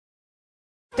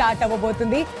Start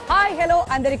అవ్వబోతుంది. Hi hello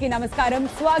అందరికీ నమస్కారం,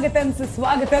 స్వాగతం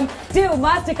సుస్వాగతం to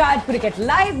master card cricket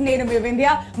live. నేను మీ వింధ్య.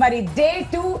 మరి డే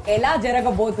 2 ఎలా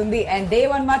జరగబోతుంది అండ్ డే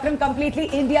 1 మాత్రం కంప్లీట్లీ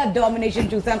ఇండియా డామినేషన్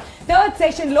చూసాం. థర్డ్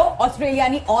సెషన్ లో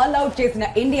ఆస్ట్రేలియాని ఆల్ అవుట్ చేసిన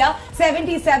India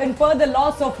 77 for the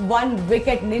loss of 1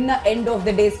 wicket. నిన్న end of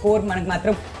the day score మనకు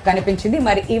మాత్రం కనిపించింది.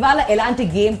 మరి ఇవాళ ఎలాంటి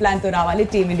గేమ్ ప్లాన్ తో రావాలి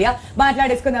టీమిండియా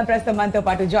మాట్లాడేసుకుందాం. ప్రస్తుతం మనతో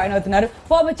పాటు జాయిన్ అవుతున్నారు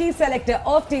former chief selector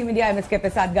of team India MSK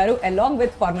Prasad గారు along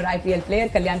with farmer IPL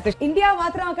player Kalyan Krishna. India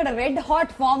మాత్రం అక్కడ రెడ్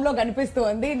హాట్ ఫామ్ లో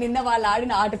కనిపిస్తుంది. నిన్న వాళ్ళు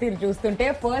ఆడిన ఆట తీరు చూస్తుంటే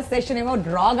ఫస్ట్ సెషన్ ఏమో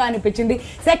డ్రాగా అనిపించింది,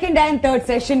 second and third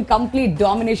session complete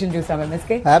domination చూసాం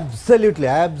ఎంఎస్కే. అబ్సల్యూట్లీ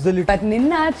బట్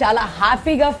నిన్న చాలా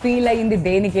హ్యాపీగా ఫీల్ అయ్యింది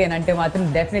దేనికి అని అంటే మాత్రం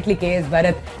డెఫినెట్లీ కేఎస్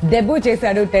భరత్ డెబ్యూ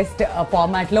చేశాడు టెస్ట్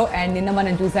ఫార్మాట్ లో. అండ్ నిన్న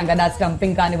మనం చూసాం కదా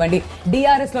స్టంపింగ్ కానివ్వండి,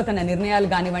 డిఆర్ఎస్ లో తన నిర్ణయాలు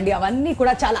కానివ్వండి, అవన్నీ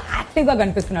కూడా చాలా యాక్టివ్ గా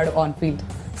కనిపిస్తున్నాడు ఆన్ ఫీల్డ్.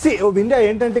 ఇండియా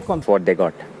ఏంటంటే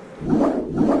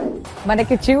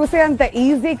మనకి చూసే అంత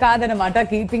ఈజీ కాదనమాట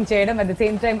కీపింగ్ చేయడం. అట్ ద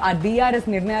సేమ్ టైం ఆ డిఆర్ఎస్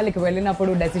నిర్ణయాలకు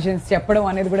వెళ్ళినప్పుడు డెసిషన్స్ చెప్పడం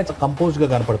అనేది కూడా కంపోజ్ గా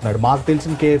కనపడుతున్నాడు. మాకు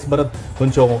తెలిసిన కేఎస్ భరత్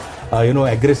కొంచెం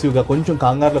అగ్రెసివ్ గా కొంచెం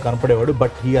కంగారులో కనపడేవాడు.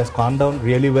 But he has calm down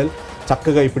really well.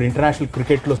 చక్కగా ఇప్పుడు ఇంటర్నేషనల్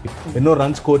క్రికెట్ లో ఎన్నో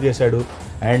రన్ స్కోర్ చేశాడు.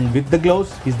 And with the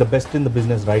gloves is the best in the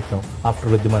business right now after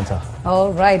Wriddhiman Saha.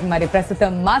 Right, మరి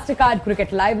ప్రస్తుతం మాస్టర్ కార్డ్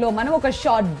క్రికెట్ లైవ్ లో మనం ఒక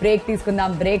షార్ట్ బ్రేక్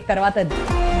తీసుకుందాం. బ్రేక్ తర్వాత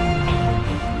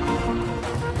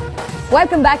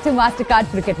welcome back to master card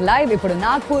cricket live. ఇప్పుడు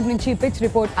నాగ్పూర్ నుంచి పిచ్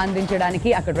రిపోర్ట్ అందించడానికి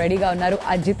అక్కడ రెడీగా ఉన్నారు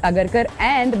Ajit Agharkar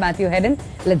and Matthew Hayden.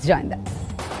 Let's join them.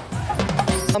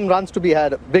 Some runs to be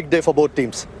had, big day for both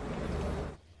teams.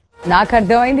 నాకు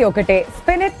అర్థమైంది ఒకటే,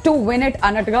 spin it to win it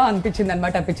అన్నట్టుగా అనిపించింది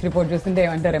అనమాట పిచ్ రిపోర్ట్ చూస్తుంటే.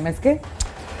 ఏమంటారు ఎంఎస్కే?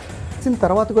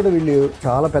 తర్వాత కూడా వీళ్ళు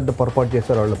చాలా పెద్ద పొరపాటు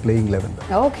చేశారు వాళ్ళ ప్లేయింగ్ లెవెన్.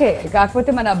 ఓకే,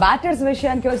 కాకపోతే మన బ్యాటర్స్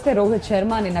విషయానికి వస్తే రోహిత్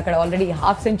శర్మ నిన్న అక్కడ ఆల్రెడీ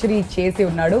హాఫ్ సెంచరీ చేసి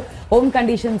ఉన్నాడు. హోమ్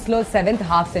కండిషన్స్ లో 7th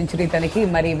హాఫ్ సెంచరీ తనకి.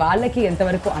 మరి వాళ్ళకి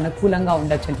ఎంతవరకు అనుకూలంగా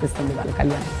ఉండొచ్చు అనిపిస్తుంది వాళ్ళ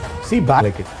కళ్యాణ్?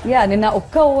 నిన్న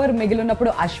ఒక్క ఓవర్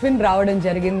మిగిలినప్పుడు అశ్విన్ రావడం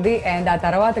జరిగింది. అండ్ ఆ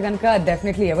తర్వాత కనుక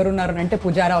డెఫినెట్లీ ఎవరున్నారు అంటే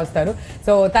పుజారా వస్తారు.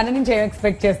 సో తన నుంచి ఏం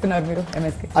ఎక్స్పెక్ట్ చేస్తున్నారు మీరు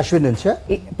ఎంఎస్కే? అశ్విన్ నుంచి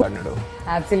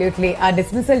అబ్సల్యూట్లీ. ఆ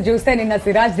డిస్మిసల్ చూస్తే నిన్న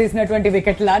సిరాజ్ తీసినటువంటి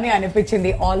వికెట్ లానే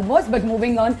అనిపించింది almost. But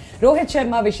moving on, Rohit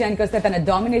Sharma విషయానికి వస్తే తన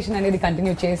డామినేషన్ అనేది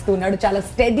కంటిన్యూ చేస్తూ ఉన్నాడు. చాలా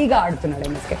స్టడీగా ఆడుతున్నాడు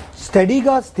ఎంఎస్కే.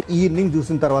 స్టడీగా ఈ ఇన్నింగ్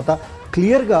చూసిన తర్వాత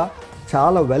క్లియర్ గా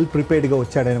చాలా వెల్ ప్రిపేర్డ్ గా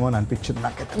వచ్చాడేమో అని అనిపించింది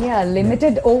నాకైతే.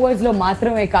 లిమిటెడ్ ఓవర్స్ లో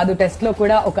మాత్రమే కాదు, టెస్ట్ లో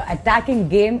కూడా ఒక అటాకింగ్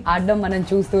గేమ్ ఆడడం మనం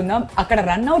చూస్తున్నాం. అక్కడ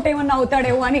రన్అట్ ఏమన్నా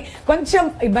అవుతాడేమో అని కొంచెం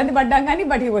ఇబ్బంది పడ్డాం కానీ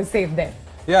but he was safe there.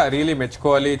 Really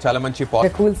మెచ్చుకోవాలి. చాలా మంచి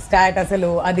కూల్ స్టాట్. అసలు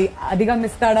అది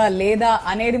అధిగమిస్తాడా లేదా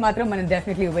అనేది మాత్రం మనం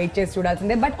డెఫినెట్లీ వెయిట్ చేసి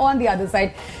చూడాల్సిందే. But on the other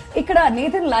side ఇక్కడ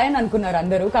నేథన్ లయన్ అనుకున్నారు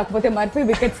అందరూ, కాకపోతే మర్ఫీ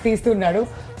వికెట్స్ తీస్తున్నాడు.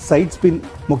 సైడ్ స్పిన్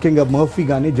ముఖ్యంగా మర్ఫీ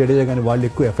గానీ జడేజా గానీ వాళ్ళు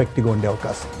ఎక్కువ ఎఫెక్టివ్ గా ఉండే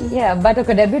అవకాశం. బట్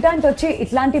ఒక డెబ్యూటాంట్ వచ్చి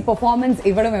ఇట్లాంటి పర్ఫార్మెన్స్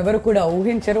ఇవ్వడం ఎవరు కూడా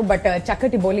ఊహించరు. బట్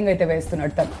చక్కటి బౌలింగ్ అయితే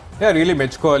వేస్తున్నాడు తను. రియలీ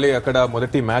మెచ్చుకోవాలి. అక్కడ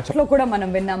మొదటి మ్యాచ్ లో కూడా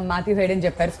మనం విన్నాం, మాథ్యూ హెడెన్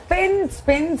చెప్పారు స్పిన్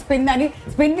స్పిన్ స్పిన్ అని.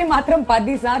 స్పిన్ ని మాత్రం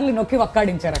 10 సార్లు నొక్కి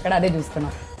ఒక్కాడించారు అక్కడ. అదే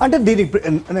చూస్తున్నాం. అంటే దీనికి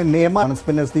నియమాన్ని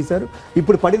స్పిన్నర్స్ తీశారు.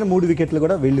 ఇప్పుడు పడిన 3 వికెట్లు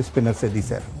కూడా వీళ్ళు స్పిన్నర్స్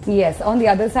తీశారు. On the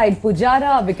other side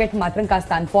Pujara wicket మాత్రం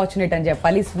కాస్త అన్ఫార్చునేట్ అని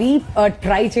చెప్పాలి. స్వీప్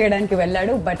ట్రై చేయడానికి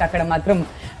వెళ్ళాడు బట్ అక్కడ మాత్రం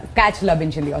క్యాచ్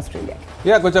లభించింది ఆస్ట్రేలియా.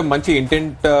 కొంచెం మంచి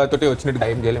ఇంటెంట్ తోటి వచ్చినట్టు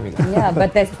టైం చేయలేము.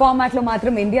 బట్ టెస్ట్ ఫార్మాట్ లో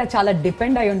మాత్రం ఇండియా చాలా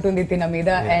డిపెండ్ అయి ఉంటుంది తిన మీద.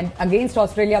 అండ్ అగైన్స్ట్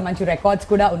ఆస్ట్రేలియా మంచి రికార్డ్స్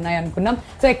కూడా ఉన్నాయి అనుకున్నాం.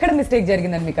 సో ఎక్కడ మిస్టేక్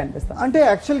జరిగిందని మీకు అనిపిస్తుంది? అంటే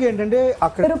యాక్చువల్ గా ఏంటంటే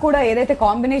అక్కడ కూడా ఏదైతే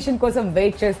కాంబినేషన్ కోసం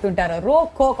వెయిట్ చేస్తుంటారో రో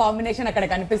కాంబినేషన్ అక్కడ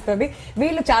కనిపిస్తుంది.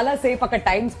 వీళ్ళు చాలా సేఫ్ అక్కడ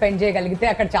టైం స్పెండ్ చేయగలిగితే,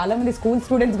 అక్కడ చాలా మంది స్కూల్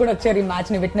స్టూడెంట్స్ కూడా వచ్చారు ఈ మ్యాచ్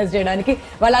ని విట్నెస్ చేయడానికి.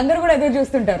 వాళ్ళందరూ కూడా ఎదురు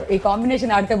చూస్తుంటారు ఈ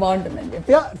కాంబినేషన్ ఆడితే బాగుంటుందని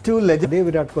చెప్పి.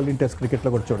 విరాట్ కోహ్లీ టెస్ట్ క్రికెట్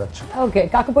లో కూడా చూడొచ్చు. ఓకే,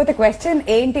 కాకపోతే క్వశ్చన్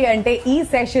ఏంటి అంటే ఈ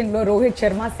సెషన్ లో రోహిత్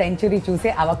శర్మ సెంచరీ చూసే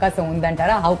అవకాశం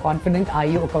ఉందంటారా? హౌ కాన్ఫిడెంట్ ఆర్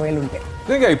యూ ఒకవేళ ఉంటే?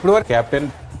 ఇప్పుడు వరకు కెప్టెన్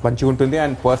మంచిగా ఉంటుంది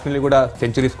అండ్ పర్సనలీ కూడా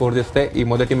సెంచరీ స్కోర్ చేస్తే ఈ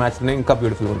మొదటి మ్యాచ్ ఇంకా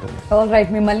బ్యూటిఫుల్ ఉంటుంది.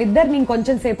 రైట్, మిమ్మల్ని ఇద్దరు నేను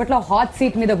కొంచెం సేపట్లో హాట్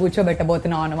సీట్ మీద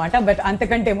కూర్చోబెట్టబోతున్నాం అనమాట. బట్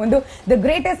అంతకంటే ముందు the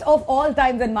greatest of all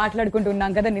times అని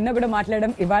మాట్లాడుకుంటున్నాం కదా, నిన్న కూడా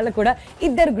మాట్లాడడం. ఇవాళ కూడా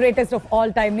ఇద్దరు గ్రేటెస్ట్ ఆఫ్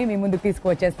ఆల్ టైమ్ ని మీ ముందుకు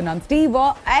తీసుకువచ్చేస్తున్నాం, స్టీవ్ వా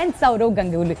అండ్ సౌరవ్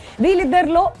గంగూలీ.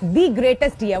 వీళ్ళిద్దరిలో ది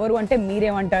గ్రేటెస్ట్ ఎవరు అంటే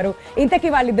మీరేమంటారు? ఇంతకీ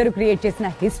వాళ్ళిద్దరు క్రియేట్ చేసిన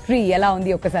హిస్టరీ ఎలా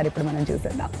ఉంది ఒక్కసారి ఇప్పుడు మనం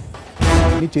చూసేద్దాం.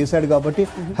 చేశాడు కాబట్టి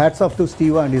hats off to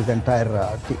Steve and his entire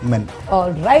men.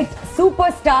 Right,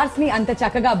 super stars ని అంత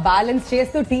చక్కగా బ్యాలెన్స్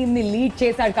చేస్తూ టీమ్ ని లీడ్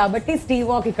చేశాడు కాబట్టి స్టీవ్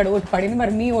వాక్ ఇక్కడ ఓటు పడింది.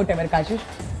 మరి మీ ఓటు ఎవరు కాశీష్?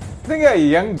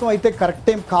 యంగ్ అయితే కరెక్ట్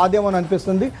టైం కాదేమో అని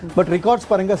అనిపిస్తుంది. బట్ రికార్డ్స్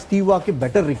పరంగా స్టీవ్ వాకి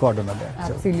బెటర్ రికార్డ్ ఉన్నది.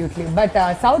 అబ్సల్యూట్లీ. బట్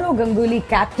సౌరవ్ గంగూలీ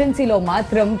క్యాప్టెన్సీలో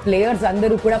మాత్రం ప్లేయర్స్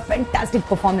అందరూ కూడా ఫెంటాస్టిక్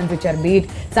పర్ఫార్మెన్స్ ఇచ్చారు. బీట్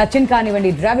సచిన్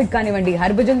కానివ్వండి, ద్రావిడ్ కానివ్వండి,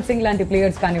 హర్భజన్ సింగ్ లాంటి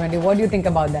ప్లేయర్స్ కానివ్వండి. What you think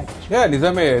about that?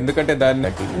 నిజమే, ఎందుకంటే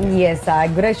దాన్ని ఎస్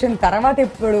అగ్రెషన్ తర్వాత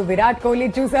ఇప్పుడు విరాట్ కోహ్లీ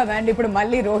చూసాం అండ్ ఇప్పుడు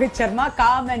మళ్ళీ Rohit Sharma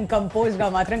com and compose గా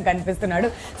మాత్రం కనిపిస్తున్నాడు.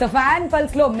 సో ఫ్యాన్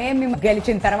పల్స్ లో మేము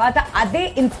గెలిచిన తర్వాత అదే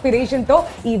ఇన్స్పిరేషన్ తో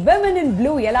ఈ విమెన్ ఇన్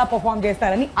బ్లూ ఎలా పర్ఫామ్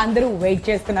చేస్తారని అందరూ వెయిట్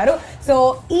చేస్తున్నారు. సో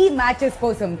ఈ మ్యాచెస్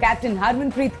కోసం కెప్టెన్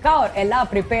హర్మన్ ప్రీత్ కౌర్ ఎలా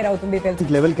ప్రిపేర్ అవుతుంది తెలుసు.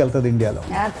 లెవెల్ కి వెళ్తుంది ఇండియాలో.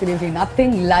 అబ్సల్యూట్లీ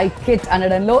నథింగ్ లైక్ ఇట్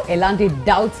అనడంలో ఎలాంటి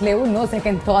డౌట్స్ లేవు. No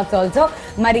second thoughts also.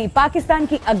 మరి పాకిస్తాన్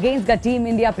కి అగేన్స్ట్ గా టీమ్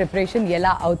ఇండియా ప్రిపరేషన్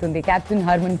ఎలా అవుతుంది కెప్టెన్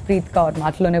హర్మన్ ప్రీత్ కౌర్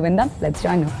మాటలోనే విందాం. Let's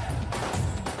join.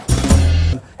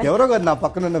 ఎవరో కాదు నా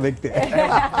పక్కన ఉన్న వ్యక్తి.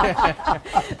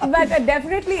 బట్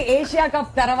డెఫినెట్లీ ఏషియా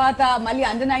కప్ తర్వాత మళ్ళీ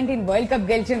అండర్-19 వరల్డ్ కప్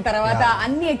గెలిచిన తర్వాత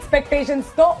అన్ని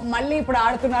ఎక్స్పెక్టేషన్స్ తో మళ్ళీ ఇప్పుడు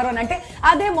ఆడుతున్నారు అని అంటే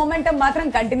అదే మొమెంటం మాత్రం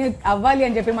కంటిన్యూ అవ్వాలి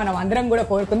అని చెప్పి మనం అందరం కూడా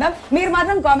కోరుకుందాం. మీరు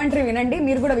మాత్రం కామెంటరీ వినండి,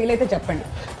 మీరు కూడా వీలైతే చెప్పండి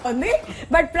ఉంది.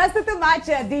 బట్ ప్రస్తుతం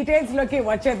మ్యాచ్ డీటెయిల్స్ లోకి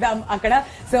వచ్చేద్దాం. అక్కడ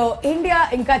సో ఇండియా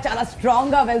ఇంకా చాలా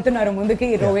స్ట్రాంగ్ గా వెళ్తున్నారు ముందుకి.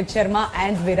 రోహిత్ శర్మ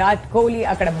అండ్ విరాట్ కోహ్లీ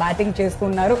అక్కడ బ్యాటింగ్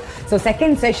చేస్తున్నారు. సో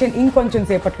సెకండ్ సెషన్ ఇంకొంచెం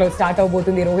సేపట్లో స్టార్ట్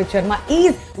అవబోతుంది. Rohit Sharma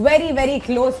is very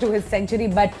close to his century.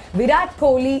 But Virat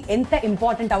Kohli ఎంత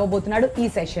ఇంపార్టెంట్ అవ్వబోతున్నాడు ఈ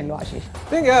సెషన్ లో ఆశీష్?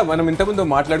 మనం ఇంతకుముందు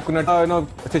మాట్లాడుకున్నట్టు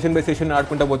సెషన్ బై సెషన్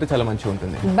ఆడుకుంటా పోతే చాలా మంచిగా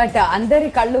ఉంటుంది. బట్ అందరి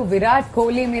కళ్ళు విరాట్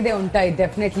కోహ్లీ మీదే ఉంటాయి.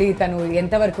 డెఫినెట్లీ తను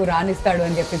ఎంతవరకు రాణిస్తాడు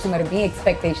అని చెప్పేసి మరి మీ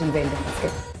ఎక్స్పెక్టేషన్స్ ఏంటి?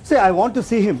 I want to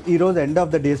see him. ఈ రోజు ఎండ్ ఆఫ్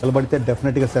ద డే నిలబడితే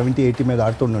డెఫినెట్ గా 70-80 మీద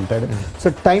ఆడుతూ ఉంటాడు. సో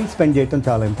టైం స్పెండ్ చేయడం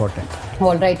చాలా important.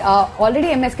 All right. Already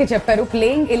MSK చెప్పారు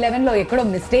ప్లేయింగ్ 11 లో ఎక్కడో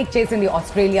మిస్టేక్ చేసింది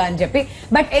ఆస్ట్రేలియా అని చెప్పి.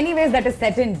 But anyways that is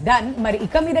set and done. మరి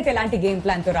ఇక మీదట ఎలాంటి గేమ్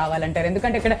ప్లాన్ తో రావాలంటారు?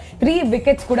 ఎందుకంటే ఇక్కడ 3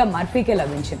 వికెట్స్ కూడా మర్ఫీకే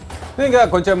లభించింది. ఇంకా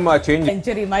కొంచెం చేంజ్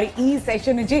సెంచరీ మరి ఈ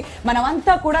సెషన్ నుంచి మనం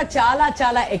అంతా కూడా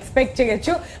చాలా ఎక్స్పెక్ట్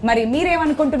చేయొచ్చు. మరి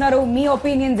మీరేమనుకుంటున్నారు? మీ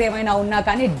ఒపీనియన్స్ ఏమైనా ఉన్నా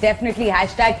కానీ డెఫినెట్లీ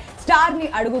 #స్టార్ ని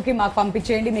అడుగుకి మాకు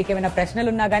పంపించేయండి. మీకు ఏమైనా ప్రశ్నలు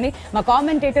ఉన్నా కానీ మా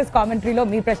కామెంటేటర్స్ కామెంటరీలో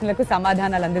మీ ప్రశ్నలకు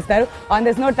సమాధానాలు అందిస్తారు. On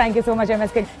this note thank you so much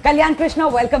MSK. Kalyan Krishna,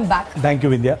 welcome back. Thank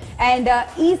you Vindhya. And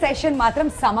ఈ సెషన్ మాత్రం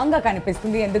సమంగా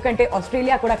కనిపిస్తుంది. ఎందుకంటే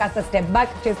ఆస్ట్రేలియా కూడా కాస్త స్టెప్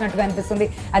బ్యాక్ చేసినట్టుగా అనిపిస్తుంది.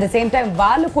 అట్ ద సేమ్ టైం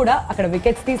వాళ్ళు కూడా అక్కడ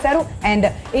వికెట్స్ తీశారు అండ్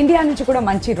ఇండియా నుంచి కూడా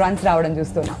మంచి రన్స్ రావడం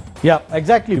చూస్తున్నాం. Yeah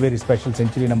exactly. Very special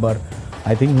century number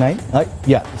I think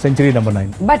 9. Century number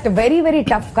 9. But very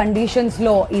tough conditions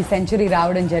లో ఈ సెంచరీ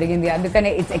రావడం జరిగింది.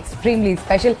 అందుకనే ఇట్స్ ఎక్స్ట్రీమ్లీ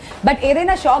స్పెషల్. బట్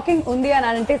ఏదైనా షాకింగ్ ఉంది అని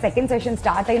అంటే సెకండ్ సెషన్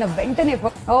స్టార్ట్ అయిన వెంటనే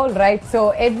all right. So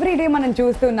every day మనం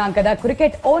చూస్తున్నాం కదా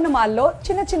క్రికెట్ ఓనమాల్లో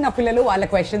చిన్న పిల్లలు వాళ్ళ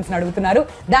క్వశ్చన్స్ అడుగుతున్నారు.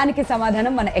 దానికి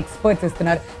సమాధానం మన ఎక్స్పర్ట్స్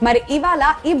ఇస్తున్నారు. మరి ఇవాళ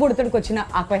ఈ బుడతడికి వచ్చిన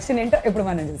ఆ క్వశ్చన్ ఏంటో ఇప్పుడు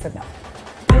మనం చూస్తున్నాం.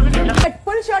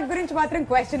 ఫుల్ షాట్ గురించి మాత్రం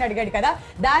క్వశ్చన్ అడిగాడు కదా,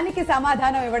 దానికి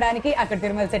సమాధానం ఇవ్వడానికి అక్కడ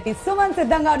తిరుమల శెట్టి సుమన్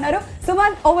సిద్ధంగా ఉన్నారు.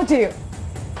 Suman, over to you.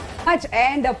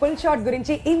 And full shot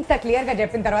గురించి ఇంత క్లియర్ గా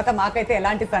చెప్పిన తర్వాత మాకైతే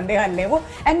ఎలాంటి సందేహాలు లేవు.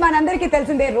 అండ్ మనందరికీ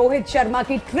తెలిసిందే రోహిత్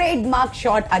శర్మకి ట్రేడ్ మార్క్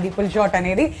షాట్ అది ఫుల్ షాట్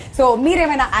అనేది. సో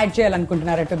మీరేమైనా యాడ్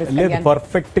చేయాలనుకుంటున్నారా?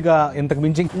 పర్ఫెక్ట్ గా ఇంతకు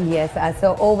మించి. ఎస్. సో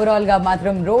ఓవరాల్ గా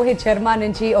మాత్రం రోహిత్ శర్మ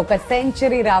నుంచి ఒక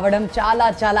సెంచరీ రావడం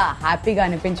చాలా హ్యాపీగా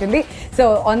అనిపించింది. So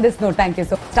on this note thank you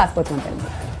so start పోతుంటాను.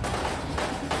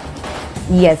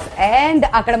 Yes. And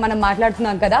అక్కడ మనం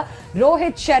మాట్లాడుతున్నాం కదా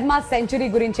రోహిత్ శర్మ సెంచరీ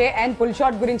గురించే అండ్ ఫుల్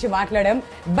షాట్ గురించి మాట్లాడాం.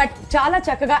 బట్ చాలా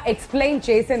చక్కగా ఎక్స్ప్లెయిన్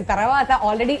చేసిన తర్వాత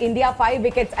ఆల్రెడీ ఇండియా 5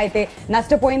 వికెట్స్ అయితే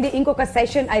నష్టపోయింది. ఇంకొక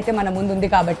సెషన్ అయితే మన ముందు ఉంది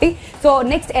కాబట్టి సో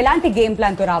నెక్స్ట్ ఎలాంటి గేమ్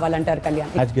ప్లాన్ తో రావాలంటారు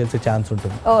కళ్యాణ్? మ్యాచ్ గెలిచే ఛాన్స్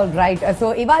ఉంటుంది. All right. సో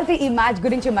ఇవాళ ఈ మ్యాచ్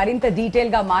గురించి మరింత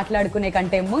డీటెయిల్ గా మాట్లాడుకునే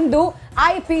కంటే ముందు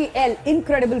IPL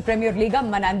ఇన్క్రెడిబుల్ ప్రీమియర్ లీగ్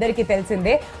మన అందరికీ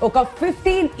తెలిసిందే. ఒక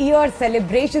 15 ఇయర్స్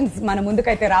సెలబ్రేషన్స్ మన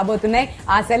ముందుకైతే రాబోతున్నాయి.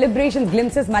 ఆ సెలబ్రేషన్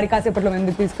గ్లింప్సెస్ మరి కాసేపట్లో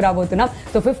ముందుకు తీసుకురాబోతున్నాం.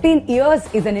 So 15 years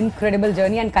is an incredible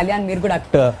journey and Kalyan meer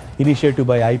kuda initiative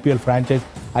by IPL franchise,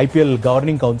 IPL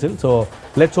governing council. So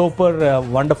let's hope for a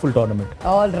wonderful tournament.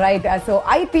 All right. So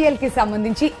IPL ki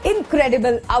sambandhinchi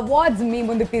incredible awards mee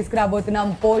munduku తీసుకురాబోతున్నాం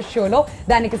post షోలో.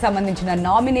 దానికి సంబంధించిన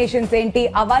nominations ఏంటి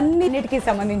అవన్నిటికి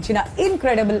సంబంధించిన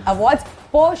incredible awards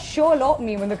post షోలో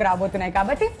మీ ముందుకు రాబోతున్నాయి.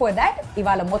 కాబట్టి for that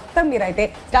ఇవాళ మొత్తం మీరైతే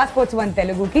స్టార్ స్పోర్ట్స్ 1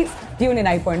 తెలుగుకి ట్యూన్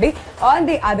ఇన్ అయిపోండి. ఆన్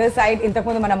ది అదర్ సైడ్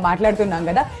ఇంతకుముందు మనం మాట్లాడుతున్నాం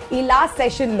కదా ఈ లాస్ట్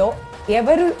సెషన్ లో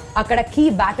ఎవరు అక్కడ కీ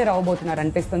బ్యాటర్ అవబోతున్నారు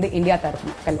అనిపిస్తుంది ఇండియా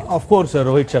తరఫున? Of course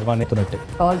Rohit Sharma అనేతున్నట్టే.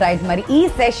 All right. మరి ఈ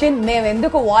సెషన్ మేము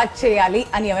ఎందుకు వాచ్ చేయాలి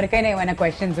అని ఎవరికైనా ఏమైనా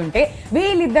క్వశ్చన్స్ ఉంటే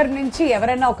వీళ్ళిద్దరి నుంచి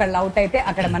ఎవరైనా ఒకళ్ళు అవుట్ అయితే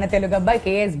అక్కడ మన తెలుగు అబ్బాయి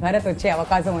KS భరత్ వచ్చే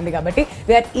అవకాశం ఉంది. కాబట్టి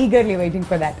we are eagerly waiting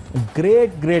for that.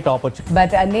 Great opportunity.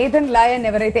 But Nathan Lyon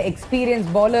ఎవరైతే ఎక్స్పీరియన్స్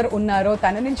బౌలర్ ఉన్నారో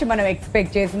తన నుంచి మనం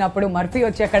ఎక్స్పెక్ట్ చేసినప్పుడు మర్ఫీ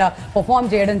వచ్చి అక్కడ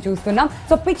పర్ఫామ్ చేయడం చూస్తున్నాం.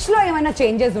 సో పిచ్ లో ఏమైనా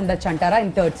చేంజెస్ ఉండొచ్చు అంటారా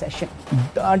ఇన్ థర్డ్ సెషన్?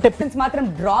 అంటే మాత్రం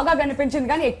డ్రాగా అనిపించింది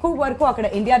కానీ ఎక్కువ వరకు అక్కడ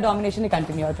ఇండియా డామినేషన్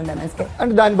కంటిన్యూ అవుతుంది MSK.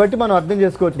 అంటే దాన్ని బట్టి మనం అర్థం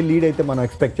చేసుకోవచ్చు, లీడ్ అయితే మనం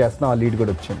ఎక్స్పెక్ట్ చేస్తున్నాం, ఆ లీడ్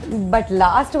కూడా వచ్చింది. బట్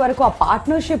లాస్ట్ వరకు ఆ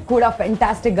పార్ట్నర్షిప్ కూడా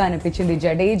ఫెంటాస్టిక్ గా అనిపించింది.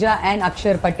 జడేజా అండ్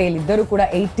అక్షర్ పటేల్ ఇద్దరు కూడా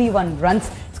 81 రన్స్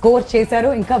స్కోర్ చేశారు.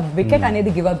 ఇంకా వికెట్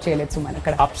అనేది గివ్ అప్ చేయలేదు మన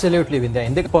అక్కడ. అబ్సల్యూట్లీ వింధ్య,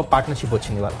 ఎందుకు పార్ట్నర్షిప్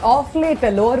వచ్చింది వాళ్ళు. Of late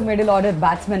lower middle order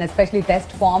batsmen especially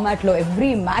test format లో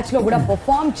ఎవ్రీ మ్యాచ్ లో కూడా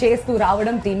పర్ఫార్మ్ చేస్తూ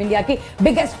రావడం టీమిండియాకి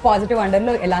బిగ్గెస్ట్ పాజిటివ్ అండర్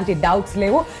లో ఎలాంటి డౌట్స్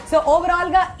లేవు. సో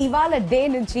ఓవరాల్ గా ఇవాళ డే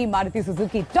నుంచి మారుతి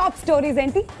సుజుకి టాప్ స్టోరీస్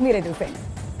ఏంటి మీరే చూసేయండి.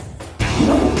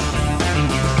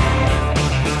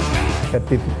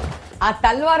 ఆ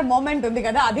తల్వార్ మూమెంట్ ఉంది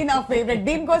కదా, అది నా ఫేవరెట్.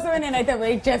 దీనికోసమే నేనైతే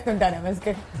వెయిట్ చేస్తుంటాను MSK.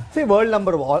 వరల్డ్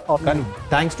నంబర్ కానీ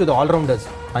thanks to the all rounders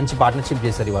మంచి పార్ట్నర్షిప్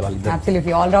చేశారు ఇవాళ.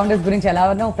 అబ్సల్యూట్లీ ఆల్ రౌండర్స్ గురించి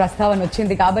ఎలానో ప్రస్తావన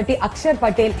వచ్చింది కాబట్టి అక్షర్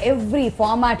పటేల్ ఎవ్రీ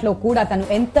ఫార్మాట్ లో కూడా తను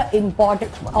ఎంత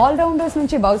ఇంపార్టెంట్. ఆల్ రౌండర్స్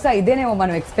నుంచి బహుశా ఇదేనేమో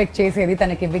మనం ఎక్స్పెక్ట్ చేసేది.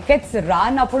 తనకి వికెట్స్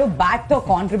రానప్పుడు బ్యాట్ తో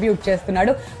కాంట్రిబ్యూట్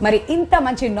చేస్తున్నాడు. మరి ఇంత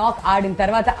మంచి నాక్ ఆడిన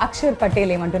తర్వాత అక్షర్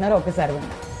పటేల్ ఏమంటున్నారో ఒకసారి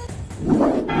విన్నాం.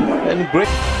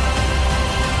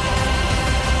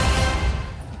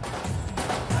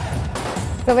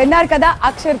 సో విన్నారు కదా,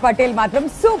 అక్షర్ పటేల్ మాత్రం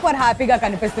సూపర్ హ్యాపీగా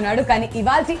కనిపిస్తున్నాడు. కానీ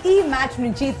ఇవాళ ఈ మ్యాచ్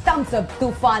నుంచి థమ్స్ అప్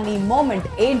తుఫానీ మూమెంట్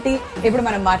ఏంటి ఇప్పుడు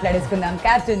మనం మాట్లాడేసుకుందాం.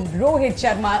 కెప్టెన్ రోహిత్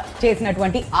శర్మ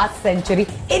చేసినటువంటి ఆ సెంచరీ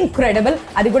ఇన్క్రెడిబుల్,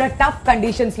 అది కూడా టఫ్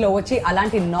కండిషన్స్ లో వచ్చి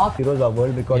అలాంటి నాక్ ఈ రోజు ఆ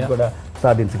వరల్డ్ రికార్డ్ కూడా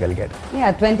సాధించగలిగాడు.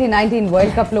 2019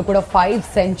 వరల్డ్ కప్ లో కూడా 5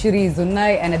 సెంచరీస్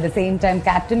ఉన్నాయి. And at the same time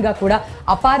captain గా కూడా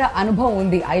అపార అనుభవం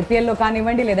ఉంది. IPL లో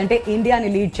కానివ్వండి, లేదంటే ఇండియాని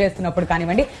లీడ్ చేస్తున్నప్పుడు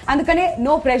కానివ్వండి. అందుకనే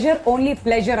నో ప్రెషర్ ఓన్లీ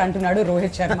ప్లెజర్ అంటున్నాడు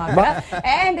రోహిత్ శర్మ.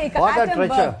 అండ్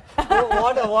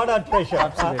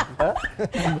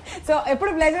సో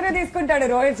ఎప్పుడు ప్లెజర్ తీసుకుంటాడు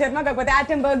రోహిత్ శర్మ. కాకపోతే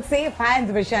ఆటెంబర్గ్ సేఫ్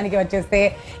హ్యాండ్స్ విషయానికి వచ్చేస్తే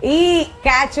ఈ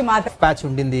క్యాచ్ మాత్రం ప్యాచ్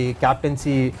ఉండింది.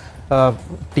 క్యాప్టెన్సీ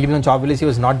టీమ్ నుంచి obviously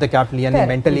was not the captain అని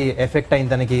మెంటలీ ఎఫెక్ట్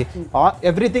అయింది తనకి.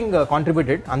 Everything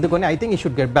contributed. అందుకని ఐ థింక్ ఈ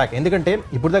షుడ్ గెట్ బ్యాక్. ఎందుకంటే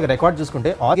ఇప్పుడు దాకా రికార్డ్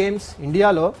చూసుకుంటే ఆల్ గేమ్స్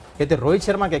ఇండియాలో అయితే రోహిత్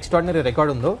శర్మకి ఎక్స్ట్రాడినరీ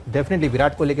రికార్డ్ ఉందో డెఫినెట్లీ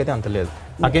విరాట్ కోహ్లీకి అయితే అంత లేదు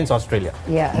అగేన్స్ ఆస్ట్రేలియా.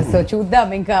 సో చూద్దాం,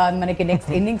 ఇంకా మనకి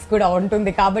నెక్స్ట్ ఇన్నింగ్స్ కూడా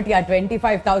ఉంటుంది కాబట్టి ఆ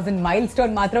 25,000 మైల్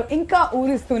స్టోన్ మాత్రం ఇంకా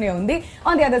ఊరిస్తూనే ఉంది.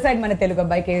 ఆన్ ది అదర్ సైడ్ మన తెలుగు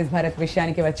అబ్బాయి కేఎస్ భరత్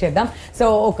విషయానికి వచ్చేద్దాం. సో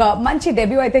ఒక మంచి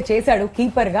డెబ్యూ అయితే చేశాడు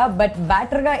కీపర్ గా, బట్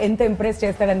బ్యాటర్ గా ఎంత ఇంప్రెస్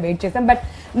చేస్తాడని వెయిట్ చేశాం. But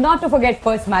not to forget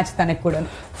first match తనకు కూడా.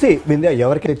 వింధ్య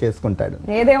ఎవరికైతే చేసుకుంటాడు.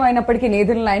 ఏదేమైనప్పటికీ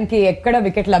నేదుల్ లైన్ కి ఎక్కడ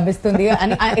వికెట్ లభిస్తుంది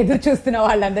అని ఎదురు చూస్తున్న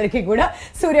వాళ్ళందరికీ కూడా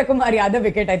సూర్యకుమార్ యాదవ్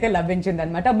వికెట్ అయితే లభించింది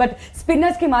అనమాట. బట్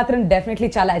స్పిన్నర్స్ కి మాత్రం డెఫినెట్లీ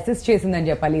చాలా అసిస్ట్ చేసిందని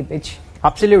చెప్పాలి ఈ pitch.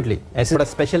 Absolutely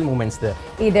special moments there.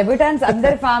 ఈ డెబ్యూటెంట్స్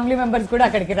అందరు ఫ్యామిలీ మెంబర్స్ కూడా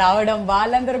అక్కడికి రావడం,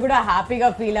 వాళ్ళందరూ కూడా హ్యాపీగా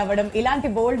ఫీల్ అవ్వడం, ఇలాంటి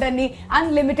బోల్డ్ అన్ని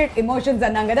అన్లిమిటెడ్ ఎమోషన్స్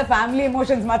అన్నాం కదా, ఫ్యామిలీ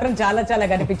ఎమోషన్స్ మాత్రం చాలా చాలా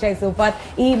కనిపించాయి సూపర్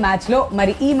ఈ మ్యాచ్ లో.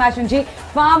 మరి ఈ మ్యాచ్ నుంచి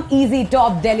ఫామ్ ఈజీ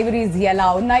టాప్ డెలివరీస్ ఎలా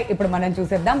ఉన్నాయి ఇప్పుడు మనం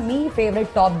చూసేద్దాం. మీ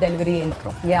ఫేవరెట్ టాప్ డెలివరీ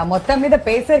ఏంటో. మొత్తం మీద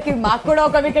పేసర్ కి మాకు కూడా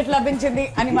ఒక వికెట్ లభించింది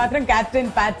అని మాత్రం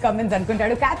కెప్టెన్ ప్యాట్ కమిన్స్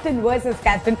అనుకుంటాడు. కెప్టెన్ వర్సెస్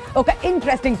కెప్టెన్ ఒక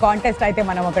ఇంట్రెస్టింగ్ కాంటెస్ట్ అయితే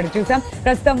మనం అక్కడ చూసాం.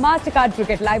 ప్రస్తుతం మాస్టర్ కార్డ్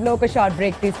క్రికెట్ లైవ్ లో ఒక షార్ట్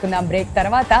బ్రేక్ తీసుకుందాం. బ్రేక్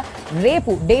తర్వాత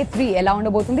రేపు డే 3 ఎలా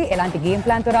ఉండబోతుంది, ఎలాంటి గేమ్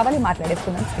ప్లాన్ తో రావాలి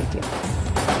మాట్లాడేసుకుందాం.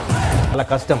 చాలా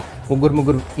కష్టం,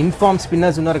 ముగ్గురు ఇన్ఫార్మ్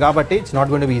స్పిన్నర్స్ ఉన్నారు కాబట్టి it's not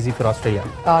going to be easy for Australia.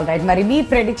 Alright, మరి మీ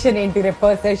ప్రెడిక్షన్ ఏంటి? రేపు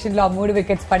ఫస్ట్ సెషన్ లో 3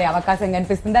 వికెట్స్ పడే అవకాశం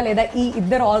కనిపిస్తుందా, లేదా ఈ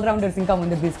ఇద్దరు ఆల్ రౌండర్స్ ఇంకా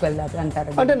ముందుకు తీసుకెళ్తారు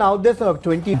అంటారు? అంటే నా ఉద్దేశం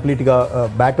 20 కంప్లీట్ గా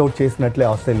బ్యాట్ అవుట్ చేసినట్లే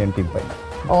ఆస్ట్రేలియన్ టీం పైన.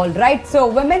 All right, so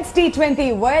women's T20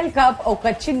 world cup ఒక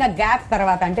చిన్న గ్యాప్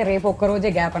తర్వాత, అంటే రేపు ఒక్క రోజే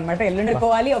గ్యాప్ అనమాట,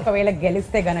 ఎల్లుండిపోవాలి ఒకవేళ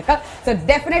గెలిస్తే గనక. సో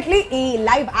డెఫినెట్లీ ఈ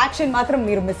లైవ్ యాక్షన్ మాత్రం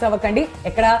మీరు మిస్ అవ్వకండి.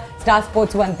 ఎక్కడ star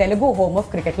sports 1 Telugu home of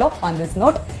cricket లో. On this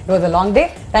note, it was a long day.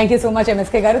 Thank you so much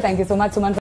MSK గారు, thank you so much Suman.